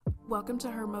Welcome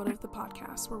to Her Motive, the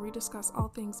podcast, where we discuss all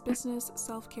things business,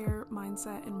 self-care,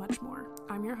 mindset, and much more.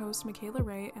 I'm your host, Michaela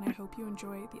Ray, and I hope you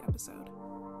enjoy the episode.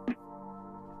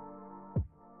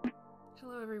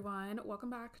 Hello, everyone. Welcome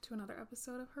back to another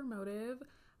episode of Her Motive.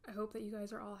 I hope that you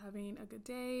guys are all having a good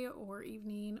day or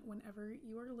evening whenever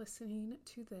you are listening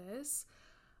to this.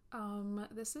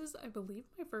 This is, I believe,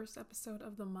 my first episode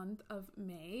of the month of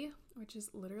May, which is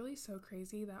literally so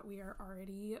crazy that we are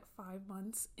already 5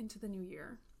 months into the new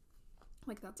year.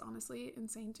 Like, that's honestly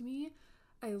insane to me.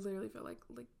 I literally feel like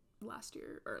last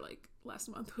year or last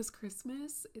month was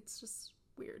Christmas. It's just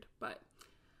weird. But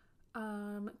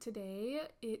today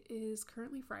it is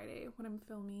currently Friday when I'm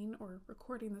filming or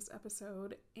recording this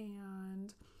episode,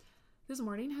 and this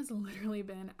morning has literally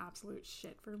been absolute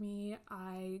shit for me.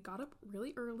 I got up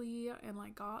really early and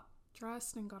got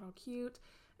dressed and got all cute,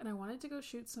 and I wanted to go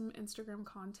shoot some Instagram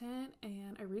content,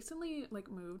 and I recently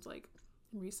moved,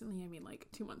 recently I mean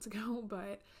 2 months ago,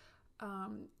 but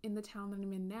in the town that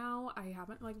I'm in now, I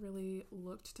haven't really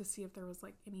looked to see if there was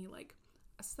any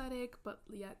aesthetic but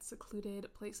yet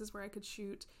secluded places where I could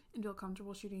shoot and feel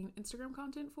comfortable shooting Instagram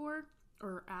content for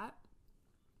or at.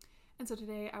 And so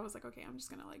today I was like, okay, I'm just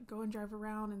gonna go and drive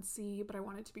around and see, but I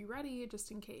wanted to be ready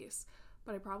just in case.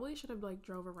 But I probably should have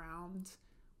drove around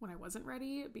when I wasn't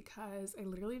ready, because I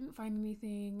literally didn't find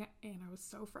anything and I was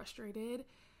so frustrated.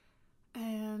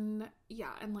 And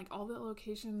yeah, and all the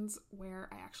locations where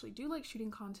I actually do shooting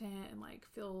content and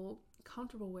feel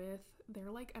comfortable with, they're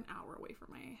an hour away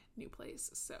from my new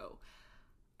place. So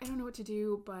I don't know what to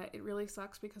do, but it really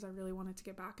sucks because I really wanted to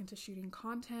get back into shooting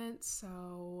content.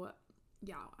 So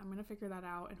yeah, I'm gonna figure that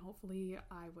out, and hopefully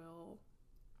I will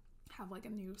have a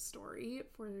new story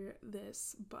for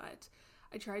this. But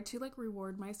I tried to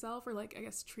reward myself, or I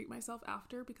guess treat myself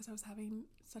after, because I was having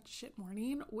such a shit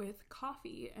morning, with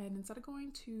coffee. And instead of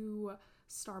going to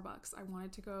Starbucks, I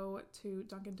wanted to go to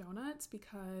Dunkin' Donuts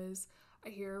because I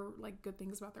hear good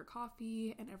things about their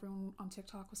coffee, and everyone on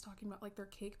TikTok was talking about their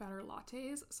cake batter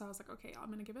lattes. So I was like, okay, I'm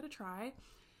gonna give it a try.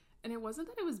 And it wasn't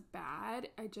that it was bad,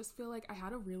 I just feel like I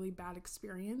had a really bad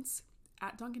experience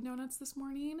at Dunkin' Donuts this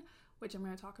morning, which I'm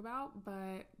going to talk about,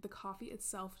 but the coffee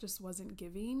itself just wasn't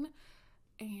giving.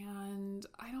 And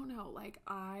I don't know,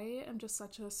 I am just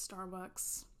such a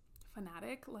Starbucks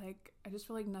fanatic. I just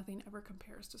feel like nothing ever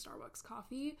compares to Starbucks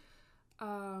coffee.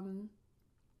 But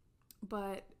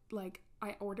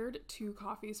I ordered 2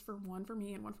 coffees, one for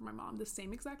me and one for my mom, the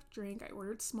same exact drink. I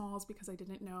ordered smalls because I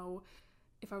didn't know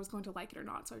if I was going to like it or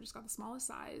not, so I just got the smallest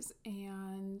size.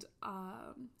 And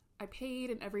I paid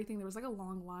and everything. There was a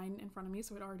long line in front of me,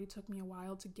 so it already took me a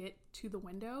while to get to the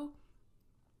window.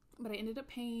 But I ended up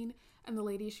paying, and the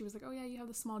lady, she was like, oh yeah, you have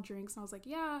the small drinks. And I was like,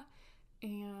 yeah.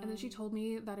 And then she told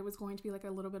me that it was going to be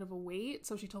a little bit of a wait.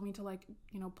 So she told me to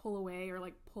pull away or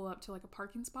pull up to a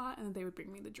parking spot, and then they would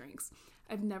bring me the drinks.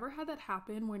 I've never had that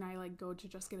happen when I go to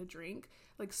just get a drink.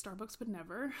 Starbucks would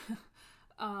never.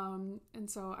 And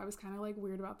so I was kind of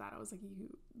weird about that. I was like, you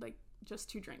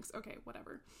just 2 drinks. Okay,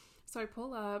 whatever. So I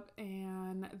pull up,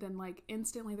 and then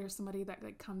instantly there's somebody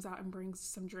that comes out and brings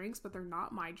some drinks, but they're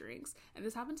not my drinks. And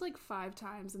this happened 5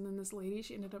 times. And then this lady,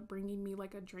 she ended up bringing me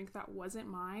a drink that wasn't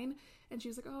mine. And she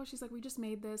was like, oh, she's like, we just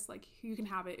made this, you can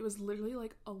have it. It was literally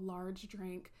a large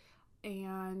drink.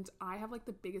 And I have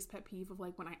the biggest pet peeve of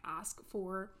when I ask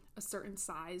for a certain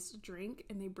sized drink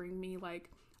and they bring me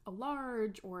a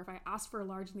large, or if I asked for a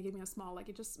large and they gave me a small,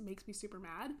 it just makes me super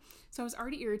mad. So I was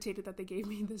already irritated that they gave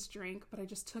me this drink, but I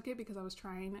just took it because I was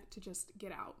trying to just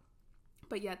get out.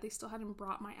 But yet they still hadn't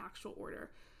brought my actual order.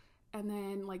 And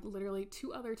then literally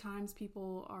 2 other times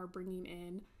people are bringing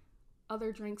in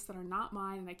other drinks that are not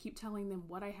mine, and I keep telling them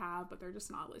what I have, but they're just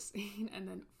not listening. And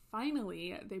then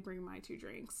finally they bring my 2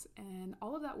 drinks, and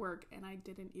all of that work, and I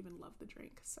didn't even love the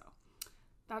drink. So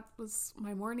that was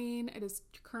my morning. It is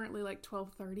currently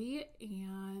 12:30,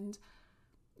 and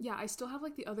yeah, I still have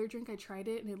the other drink. I tried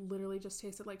it and it literally just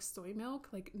tasted like soy milk,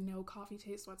 no coffee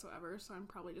taste whatsoever. So I'm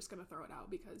probably just gonna throw it out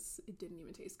because it didn't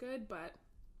even taste good. But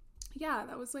yeah,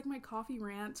 that was my coffee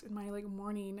rant in my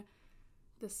morning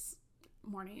this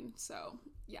morning. So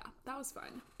yeah, that was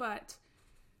fun. But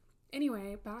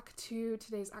anyway, back to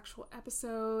today's actual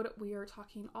episode. We are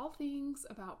talking all things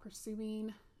about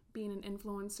pursuing being an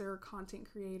influencer, content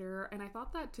creator, and I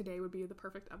thought that today would be the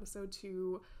perfect episode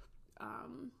to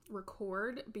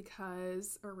record,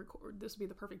 this would be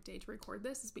the perfect day to record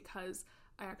this, is because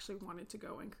I actually wanted to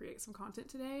go and create some content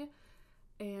today.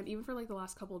 And even for the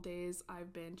last couple of days,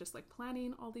 I've been just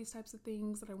planning all these types of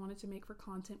things that I wanted to make for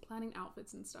content, planning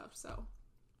outfits and stuff. So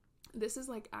this is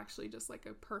actually just a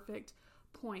perfect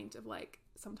point of like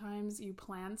sometimes you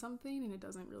plan something and it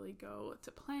doesn't really go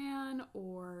to plan,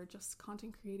 or just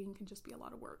content creating can just be a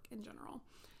lot of work in general.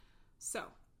 So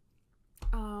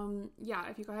yeah,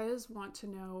 if you guys want to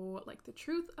know like the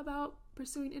truth about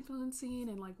pursuing influencing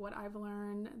and like what I've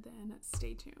learned, then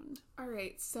stay tuned. All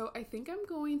right, so I think I'm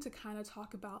going to kind of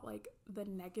talk about like the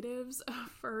negatives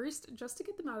first, just to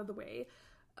get them out of the way.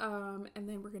 And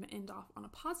then we're going to end off on a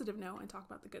positive note and talk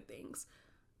about the good things.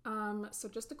 So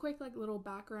just a quick like little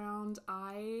background.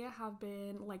 I have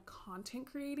been like content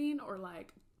creating or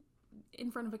like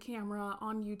in front of a camera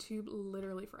on YouTube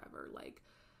literally forever. Like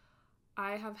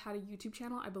I have had a YouTube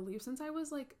channel, I believe, since I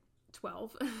was like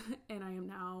 12 and I am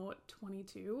now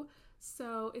 22.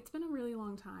 So it's been a really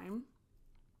long time.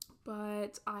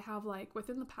 But I have like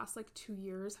within the past like 2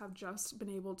 years have just been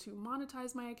able to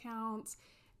monetize my accounts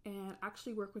and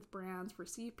actually work with brands,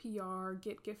 receive PR,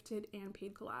 get gifted and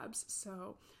paid collabs.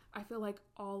 So I feel like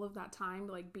all of that time,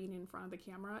 like being in front of the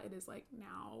camera, it is like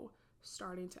now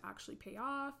starting to actually pay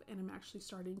off, and I'm actually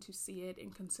starting to see it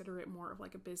and consider it more of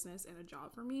like a business and a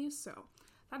job for me. So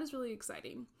that is really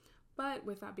exciting. But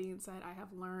with that being said, I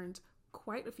have learned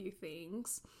quite a few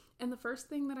things. And the first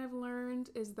thing that I've learned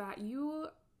is that you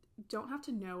don't have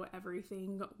to know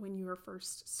everything when you are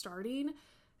first starting,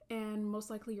 and most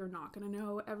likely you're not going to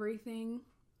know everything.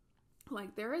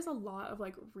 Like there is a lot of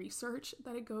like research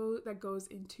that goes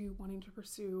into wanting to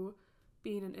pursue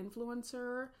being an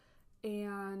influencer.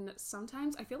 And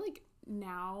sometimes I feel like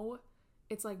now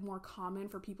it's like more common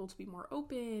for people to be more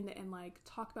open and like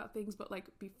talk about things, but like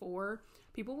before,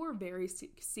 people were very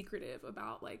secretive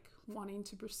about like wanting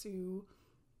to pursue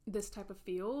this type of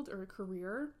field or a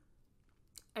career.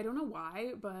 I don't know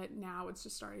why, but now it's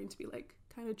just starting to be like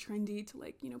kind of trendy to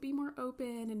like, you know, be more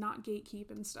open and not gatekeep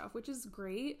and stuff, which is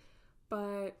great.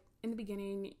 But in the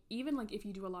beginning, even like if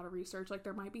you do a lot of research, like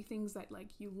there might be things that like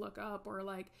you look up or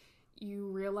like you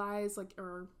realize like,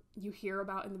 or you hear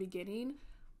about in the beginning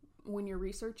when you're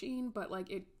researching, but like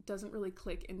it doesn't really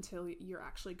click until you're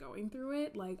actually going through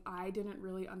it. Like I didn't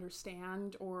really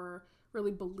understand or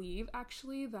really believe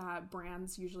actually that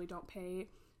brands usually don't pay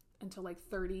until like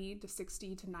 30 to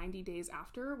 60 to 90 days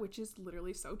after, which is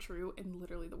literally so true and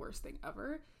literally the worst thing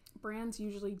ever. Brands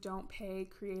usually don't pay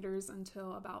creators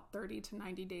until about 30 to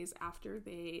 90 days after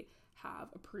they have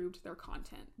approved their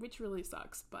content, which really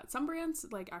sucks. But some brands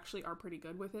like actually are pretty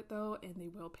good with it though, and they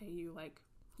will pay you like,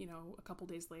 you know, a couple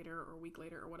days later or a week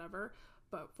later or whatever.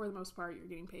 But for the most part, you're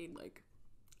getting paid like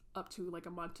up to like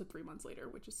a month to 3 months later,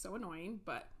 which is so annoying,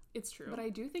 but it's true. But I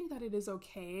do think that it is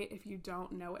okay if you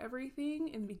don't know everything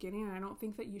in the beginning. And I don't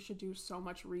think that you should do so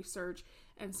much research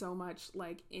and so much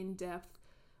like in-depth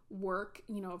work,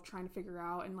 you know, of trying to figure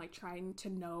out and like trying to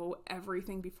know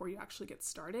everything before you actually get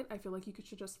started. I feel like you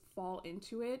should just fall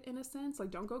into it in a sense.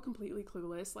 Like don't go completely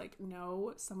clueless, like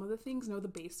know some of the things, know the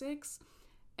basics,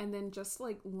 and then just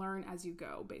like learn as you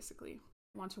go, basically.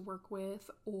 Want to work with,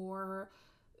 or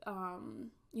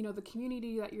you know, the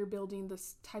community that you're building, the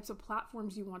types of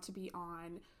platforms you want to be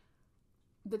on,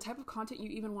 the type of content you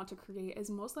even want to create is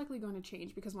most likely going to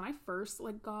change. Because when I first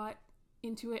like got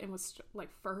into it and was like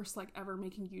first like ever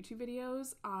making YouTube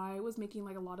videos, I was making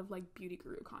like a lot of like beauty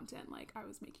guru content. Like I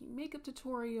was making makeup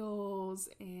tutorials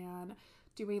and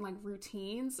doing like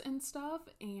routines and stuff.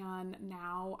 And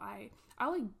now I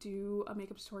like do a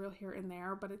makeup tutorial here and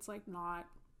there, but it's like not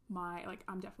my, like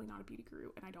I'm definitely not a beauty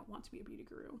guru and I don't want to be a beauty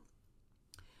guru.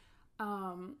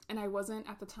 And I wasn't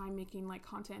at the time making like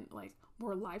content like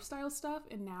more lifestyle stuff,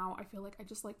 and now I feel like I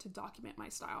just like to document my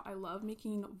style. I love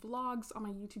making vlogs on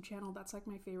my YouTube channel. That's like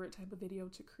my favorite type of video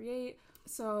to create.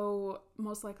 So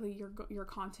most likely your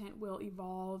content will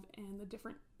evolve, and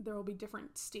there will be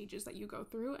different stages that you go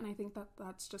through, and I think that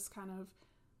that's just kind of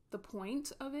the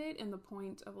point of it, and the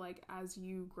point of like as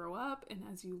you grow up and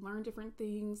as you learn different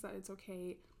things, that it's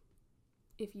okay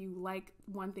if you like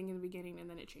one thing in the beginning and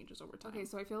then it changes over time. Okay,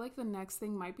 so I feel like the next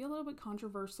thing might be a little bit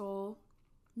controversial.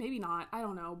 Maybe not, I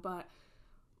don't know. But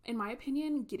in my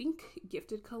opinion, getting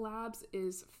gifted collabs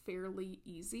is fairly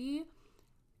easy.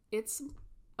 It's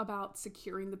about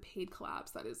securing the paid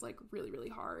collabs that is like really, really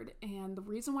hard. And the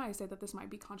reason why I say that this might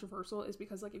be controversial is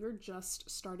because like if you're just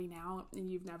starting out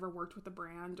and you've never worked with a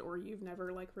brand, or you've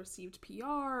never like received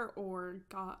PR or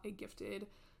got a gifted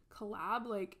collab,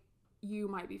 like you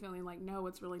might be feeling like, no,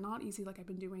 it's really not easy. Like I've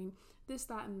been doing this,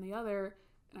 that, and the other,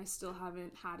 and I still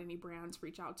haven't had any brands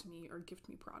reach out to me or gift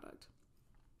me product.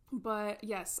 But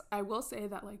yes, I will say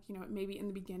that like, you know, maybe in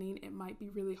the beginning, it might be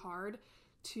really hard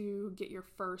to get your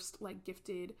first like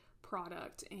gifted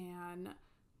product, and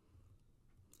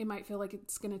it might feel like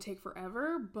it's going to take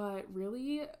forever, but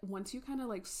really once you kind of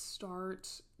like start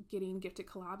getting gifted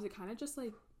collabs, it kind of just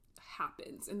like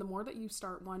happens. And the more that you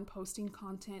start posting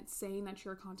content, saying that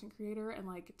you're a content creator and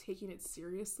like taking it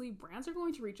seriously, brands are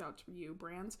going to reach out to you.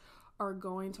 Brands are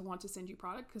going to want to send you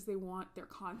product because they want their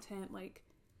content, like,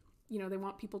 you know, they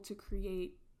want people to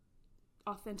create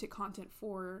authentic content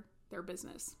for their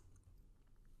business.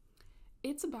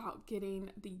 It's about getting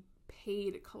the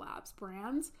paid collabs.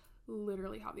 Brands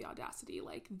literally have the audacity.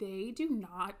 Like, they do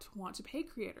not want to pay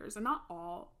creators, and not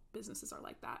all businesses are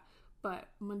like that, but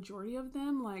majority of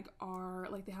them are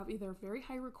they have either very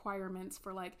high requirements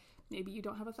for like, maybe you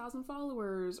don't have 1,000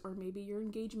 followers, or maybe your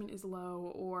engagement is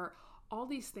low, or all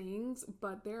these things,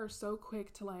 but they're so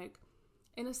quick to like,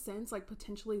 in a sense, like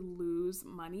potentially lose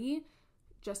money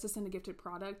just to send a gifted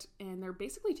product. And they're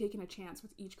basically taking a chance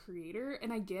with each creator.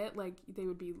 And I get like they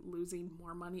would be losing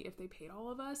more money if they paid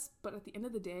all of us, but at the end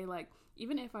of the day, like,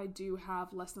 even if I do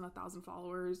have less than 1,000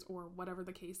 followers or whatever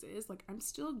the case is, like, I'm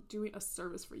still doing a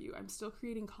service for you. I'm still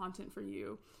creating content for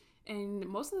you. And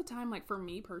most of the time, like, for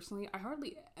me personally, I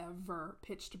hardly ever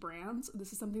pitch to brands.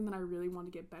 This is something that I really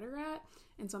want to get better at,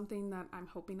 and something that I'm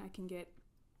hoping I can get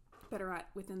better at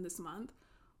within this month.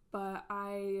 But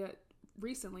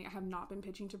recently I have not been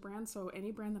pitching to brands, so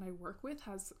any brand that I work with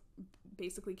has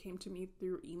basically came to me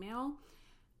through email.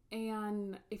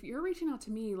 And if you're reaching out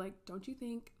to me, like, don't you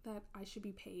think that I should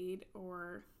be paid?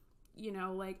 Or, you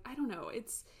know, like, I don't know,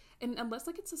 and unless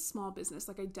like it's a small business,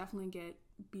 like, I definitely get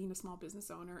being a small business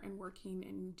owner and working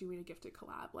and doing a gifted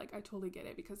collab. Like, I totally get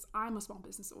it, because I'm a small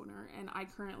business owner and I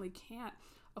currently can't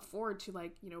afford to,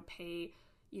 like, you know, pay,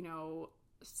 you know,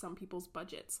 some people's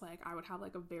budgets. Like, I would have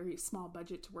like a very small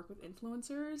budget to work with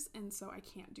influencers, and so I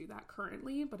can't do that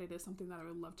currently, but it is something that I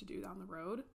would love to do down the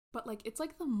road. But like, it's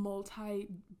like the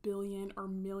multi-billion or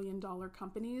 $1,000,000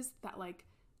 companies that like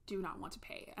do not want to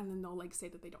pay, and then they'll like say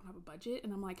that they don't have a budget,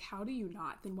 and I'm like, how do you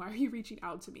not? Then why are you reaching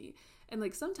out to me? And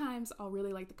like, sometimes I'll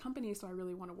really like the company, so I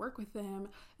really want to work with them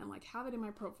and like have it in my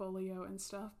portfolio and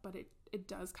stuff, but it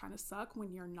does kind of suck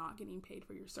when you're not getting paid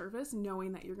for your service,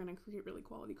 knowing that you're going to create really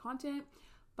quality content.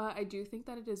 But I do think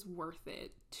that it is worth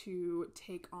it to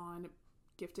take on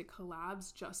gifted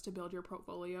collabs just to build your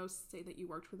portfolio, say that you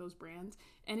worked for those brands,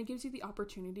 and it gives you the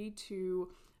opportunity to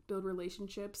build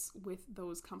relationships with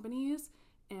those companies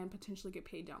and potentially get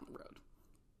paid down the road.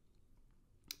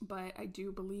 But I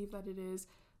do believe that it is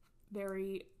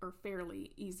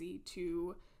fairly easy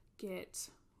to get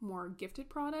more gifted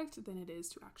product than it is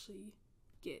to actually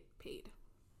get paid.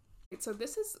 So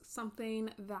this is something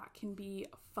that can be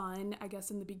fun, I guess,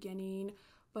 in the beginning,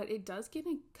 but it does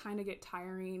kind of get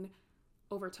tiring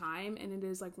over time. And it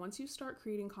is like, once you start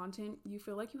creating content, you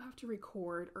feel like you have to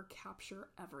record or capture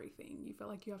everything. You feel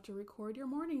like you have to record your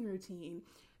morning routine,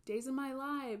 days in my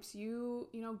lives, you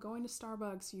know, going to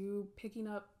Starbucks, you picking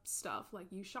up stuff,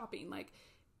 like you shopping, like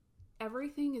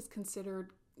everything is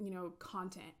considered, you know,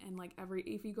 content. And like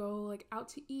if you go like out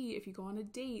to eat, if you go on a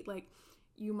date, like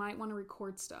you might want to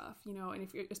record stuff, you know. And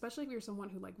especially if you're someone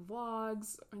who like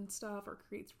vlogs and stuff or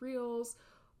creates reels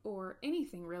or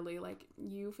anything really, like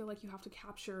you feel like you have to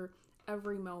capture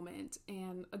every moment.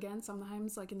 And again,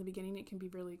 sometimes like in the beginning, it can be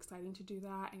really exciting to do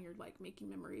that, and you're like making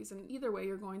memories, and either way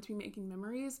you're going to be making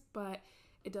memories, but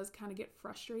it does kind of get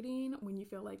frustrating when you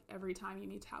feel like every time you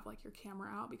need to have like your camera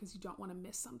out because you don't want to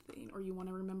miss something, or you want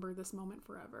to remember this moment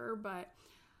forever. But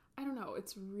I don't know,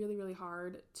 it's really, really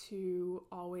hard to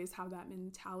always have that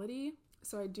mentality.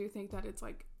 So I do think that it's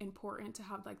like important to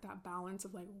have like that balance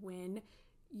of like when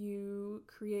you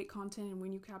create content and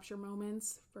when you capture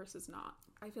moments versus not.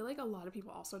 I feel like a lot of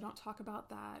people also don't talk about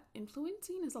that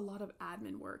influencing is a lot of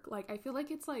admin work. Like, I feel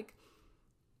like it's like,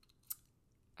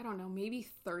 I don't know, maybe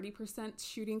 30%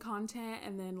 shooting content,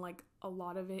 and then like a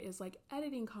lot of it is like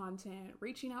editing content,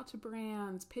 reaching out to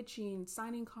brands, pitching,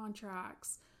 signing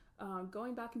contracts,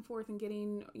 going back and forth and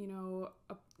getting, you know,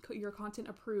 your content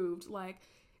approved. Like,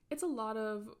 it's a lot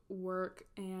of work,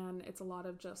 and it's a lot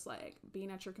of just like being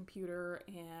at your computer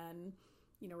and,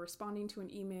 you know, responding to an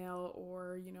email,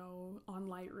 or, you know, on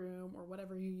Lightroom or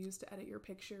whatever you use to edit your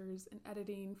pictures, and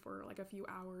editing for like a few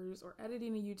hours, or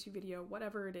editing a YouTube video,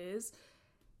 whatever it is.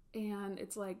 And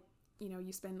it's like, you know,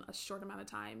 you spend a short amount of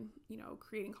time, you know,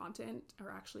 creating content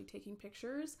or actually taking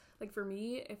pictures. Like for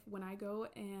me, when I go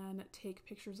and take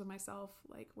pictures of myself,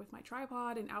 like with my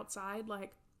tripod and outside,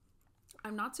 like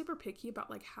I'm not super picky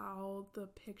about like how the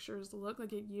pictures look.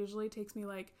 Like, it usually takes me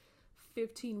like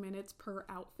 15 minutes per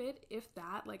outfit, if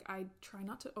that. Like, I try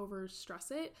not to over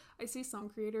stress it. I see some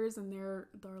creators and they're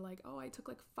like, oh, I took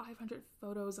like 500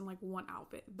 photos in like one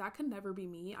outfit. That can never be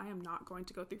me. I am not going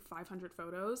to go through 500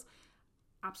 photos.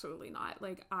 Absolutely not.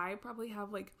 Like, I probably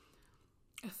have like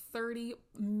 30,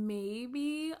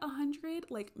 maybe 100,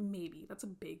 like maybe, that's a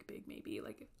big maybe,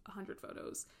 like 100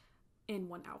 photos. in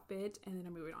one outfit and then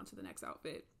I'm moving on to the next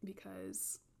outfit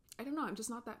because I don't know, I'm just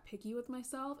not that picky with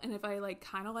myself. And if I like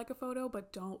kind of like a photo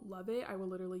but don't love it, I will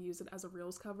literally use it as a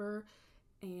Reels cover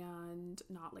and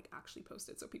not like actually post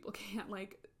it so people can't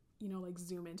like, you know, like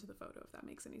zoom into the photo, if that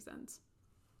makes any sense.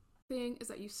 Thing is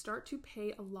that you start to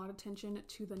pay a lot of attention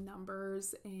to the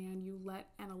numbers and you let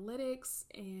analytics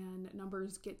and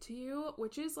numbers get to you,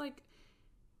 which is like,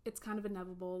 it's kind of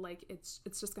inevitable. Like it's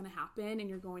just going to happen, and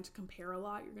you're going to compare a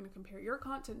lot. You're going to compare your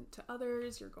content to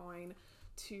others. You're going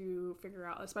to figure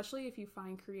out, especially if you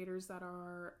find creators that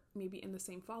are maybe in the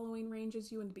same following range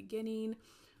as you in the beginning,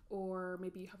 or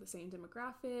maybe you have the same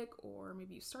demographic, or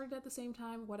maybe you started at the same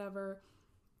time, whatever.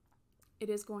 It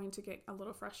is going to get a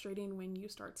little frustrating when you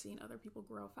start seeing other people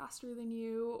grow faster than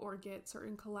you or get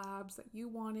certain collabs that you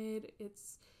wanted.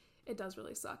 It does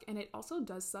really suck. And it also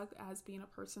does suck as being a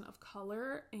person of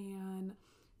color and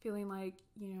feeling like,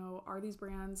 you know, are these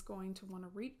brands going to want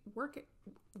to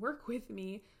work with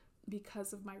me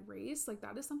because of my race? Like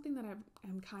that is something that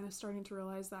I'm kind of starting to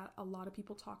realize that a lot of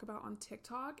people talk about on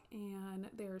TikTok, and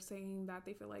they're saying that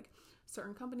they feel like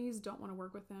certain companies don't want to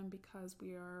work with them because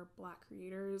we are Black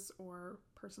creators or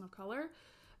person of color.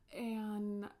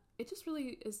 And it just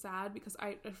really is sad because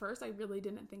at first I really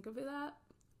didn't think of that,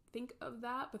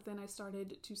 but then I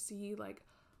started to see like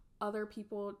other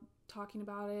people talking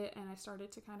about it, and I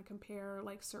started to kind of compare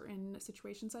like certain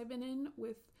situations I've been in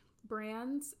with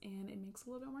brands, and it makes a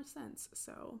little bit more sense.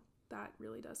 So that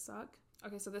really does suck.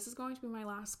 Okay, so this is going to be my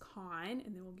last con,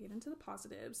 and then we'll get into the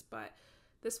positives, but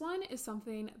this one is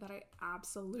something that I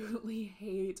absolutely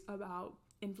hate about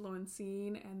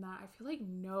influencing, and that I feel like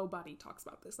nobody talks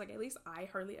about this. Like at least I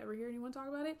hardly ever hear anyone talk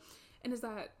about it, and is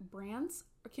that brands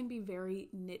can be very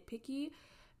nitpicky,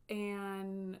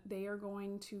 and they are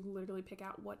going to literally pick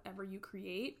out whatever you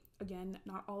create. Again,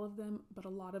 not all of them, but a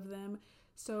lot of them.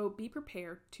 So be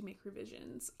prepared to make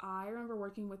revisions. I remember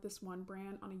working with this one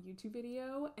brand on a YouTube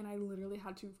video, and I literally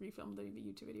had to refilm the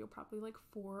YouTube video probably like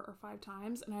 4 or 5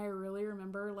 times. And I really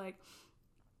remember like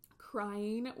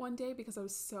crying one day because I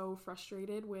was so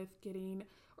frustrated with getting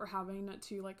or having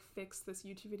to like fix this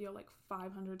YouTube video like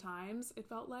 500 times, it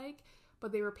felt like.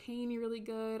 But they were paying me really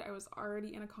good. I was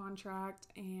already in a contract,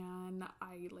 and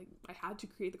I had to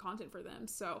create the content for them.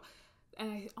 So, and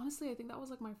I think that was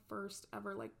like my first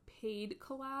ever like paid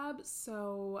collab.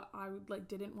 So I like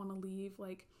didn't want to leave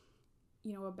like,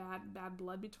 you know, a bad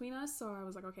blood between us. So I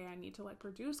was like, okay, I need to like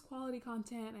produce quality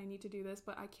content. I need to do this,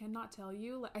 but I cannot tell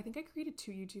you, like, I think I created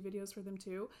 2 YouTube videos for them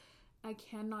too. I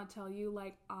cannot tell you,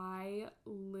 like, I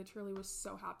literally was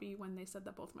so happy when they said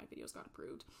that both my videos got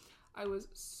approved. I was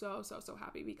so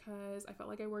happy because I felt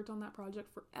like I worked on that project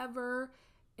forever.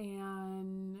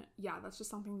 And yeah, that's just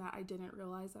something that I didn't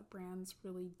realize that brands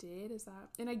really did, is that,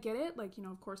 and I get it, like, you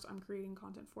know, of course I'm creating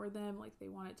content for them, like they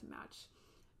want it to match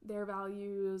their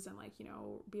values and like, you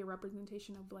know, be a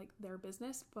representation of like their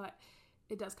business, but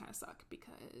it does kind of suck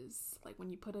because like when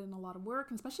you put in a lot of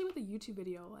work, and especially with a YouTube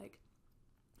video, like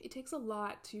it takes a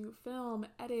lot to film,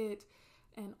 edit,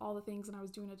 and all the things, and I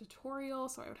was doing a tutorial,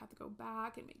 so I would have to go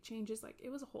back and make changes. Like it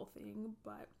was a whole thing,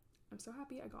 but I'm so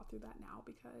happy I got through that now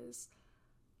because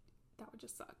that would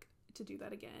just suck to do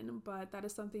that again. But that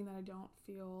is something that I don't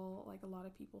feel like a lot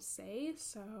of people say,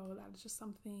 so that is just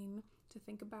something to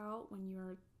think about when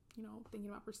you're, you know, thinking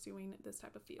about pursuing this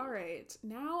type of field. All right,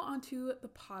 now onto the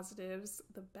positives,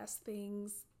 the best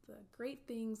things, the great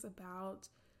things about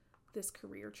this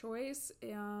career choice.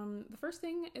 The first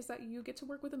thing is that you get to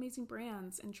work with amazing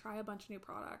brands and try a bunch of new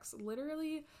products.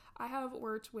 Literally, I have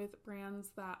worked with brands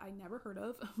that I never heard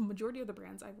of. Majority of the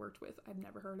brands I've worked with, I've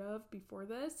never heard of before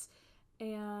this.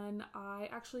 And I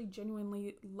actually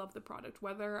genuinely love the product,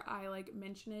 whether I like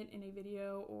mention it in a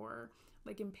video or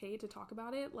like am paid to talk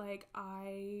about it. Like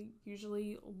I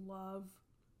usually love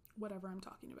whatever I'm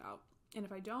talking about. And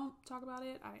if I don't talk about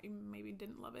it, I maybe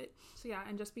didn't love it. So yeah,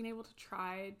 and just being able to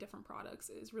try different products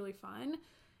is really fun.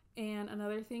 And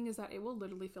another thing is that it will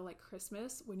literally feel like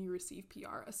Christmas when you receive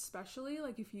PR, especially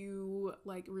like if you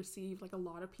like receive like a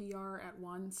lot of PR at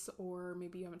once, or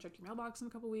maybe you haven't checked your mailbox in a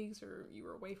couple weeks, or you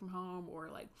were away from home, or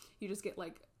like you just get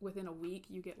like within a week,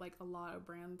 you get like a lot of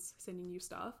brands sending you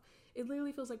stuff. It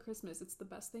literally feels like Christmas. It's the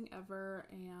best thing ever,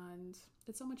 and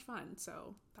it's so much fun.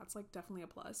 So that's like definitely a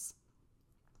plus.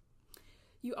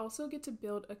 You also get to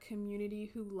build a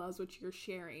community who loves what you're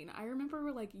sharing. I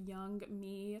remember like young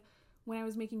me, when I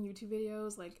was making YouTube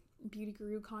videos, like beauty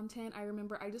guru content, I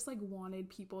remember I just like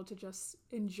wanted people to just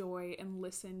enjoy and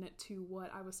listen to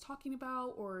what I was talking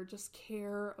about, or just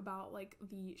care about like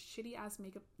the shitty ass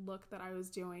makeup look that I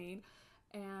was doing,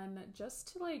 and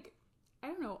just to like, I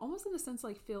don't know, almost in a sense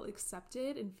like feel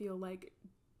accepted and feel like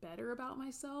better about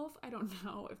myself. I don't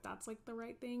know if that's like the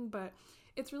right thing, but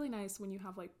it's really nice when you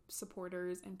have like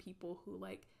supporters and people who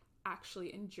like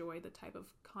actually enjoy the type of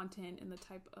content and the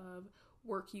type of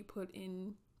work you put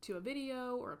into a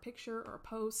video or a picture or a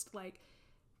post. Like,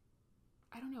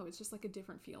 I don't know, it's just like a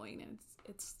different feeling, and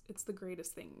it's the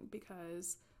greatest thing,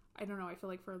 because I don't know, I feel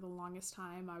like for the longest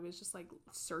time I was just like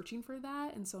searching for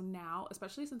that. And so now,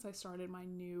 especially since I started my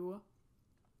new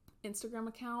Instagram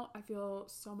account, I feel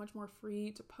so much more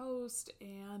free to post,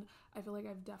 and I feel like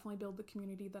I've definitely built the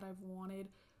community that I've wanted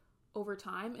over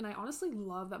time. And I honestly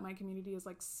love that my community is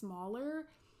like smaller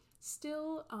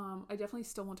still. I definitely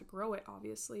still want to grow it,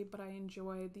 obviously, but I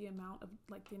enjoy the amount of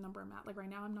like the number I'm at. Like right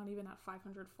now I'm not even at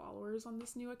 500 followers on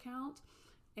this new account,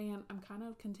 and I'm kind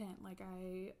of content. Like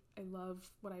I love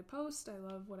what I post, I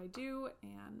love what I do,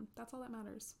 and that's all that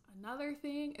matters. Another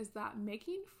thing is that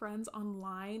making friends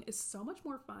online is so much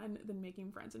more fun than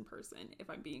making friends in person, if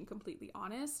I'm being completely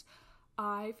honest.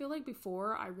 I feel like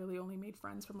before I really only made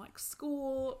friends from like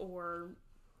school, or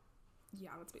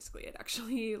yeah, that's basically it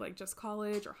actually, like just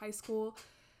college or high school.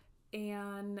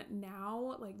 And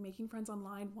now, like, making friends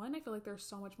online, one, I feel like they're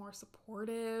so much more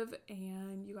supportive,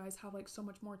 and you guys have like so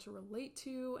much more to relate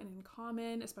to and in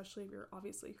common, especially if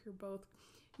you're both,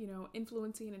 you know,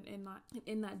 influencing and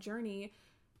in that journey.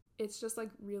 It's just like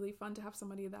really fun to have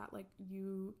somebody that like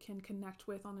you can connect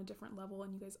with on a different level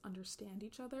and you guys understand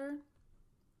each other.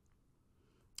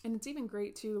 And it's even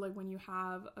great too, like when you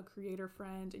have a creator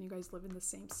friend and you guys live in the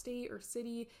same state or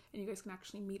city, and you guys can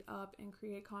actually meet up and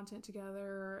create content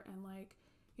together and like,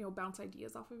 you know, bounce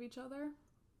ideas off of each other.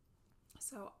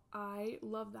 So I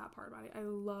love that part about it. I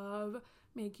love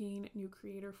making new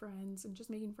creator friends and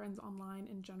just making friends online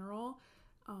in general.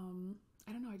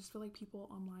 I don't know, I just feel like people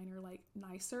online are like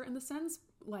nicer in the sense,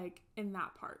 like in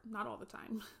that part, not all the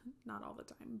time,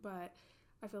 but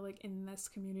I feel like in this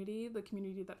community, the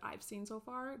community that I've seen so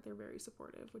far, they're very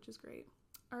supportive, which is great.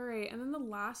 All right, and then the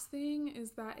last thing is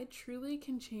that it truly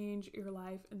can change your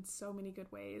life in so many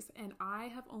good ways. And I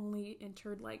have only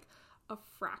entered like a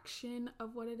fraction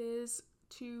of what it is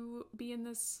to be in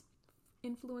this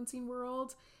influencing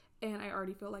world, and I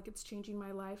already feel like it's changing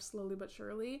my life slowly but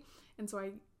surely. And so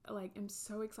I like am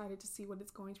so excited to see what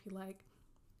it's going to be like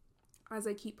as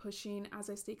I keep pushing, as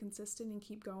I stay consistent and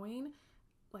keep going.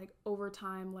 Like over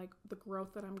time, like the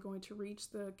growth that I'm going to reach,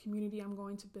 the community I'm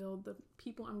going to build, the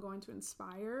people I'm going to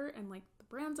inspire, and like the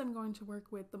brands I'm going to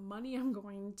work with, the money I'm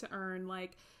going to earn,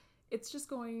 like it's just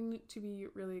going to be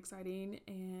really exciting.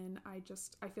 And I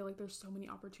feel like there's so many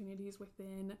opportunities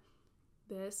within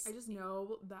this. I just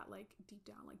know that like deep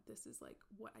down, like this is like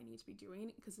what I need to be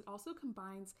doing, because it also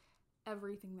combines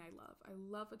everything that I love. I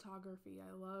love photography.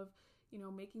 I love, you know,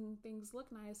 making things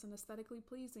look nice and aesthetically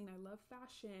pleasing. I love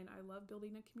fashion. I love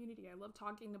building a community. I love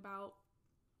talking about,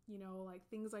 you know, like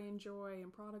things I enjoy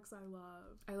and products I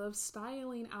love. I love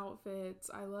styling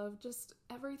outfits. I love just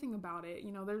everything about it.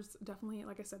 You know, there's definitely,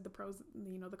 like I said, the pros,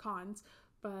 you know, the cons,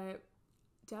 but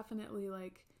definitely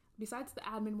like besides the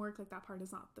admin work, like that part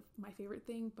is not my favorite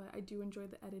thing, but I do enjoy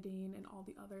the editing and all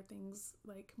the other things,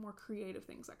 like more creative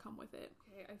things that come with it.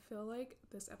 Okay, I feel like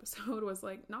this episode was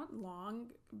like not long,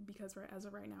 because as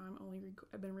of right now,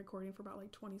 I've been recording for about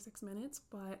like 26 minutes,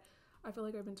 but I feel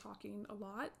like I've been talking a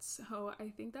lot. So I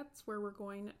think that's where we're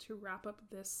going to wrap up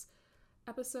this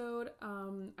episode.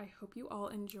 I hope you all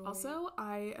enjoy. Also,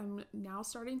 I am now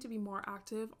starting to be more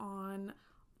active on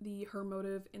the Her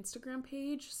Motive Instagram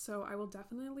page, so I will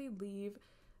definitely leave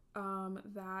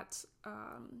that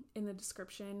in the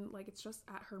description. Like it's just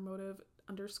at hermotive_,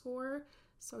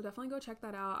 so definitely go check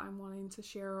that out. I'm wanting to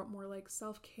share more like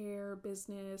self-care,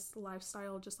 business,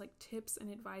 lifestyle, just like tips and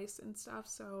advice and stuff,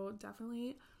 so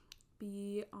definitely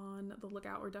be on the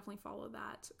lookout, or definitely follow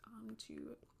that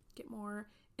to get more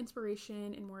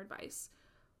inspiration and more advice.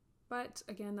 But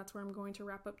again, that's where I'm going to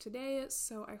wrap up today.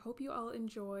 So I hope you all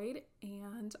enjoyed,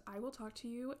 and I will talk to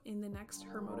you in the next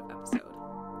Her Motive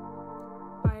episode.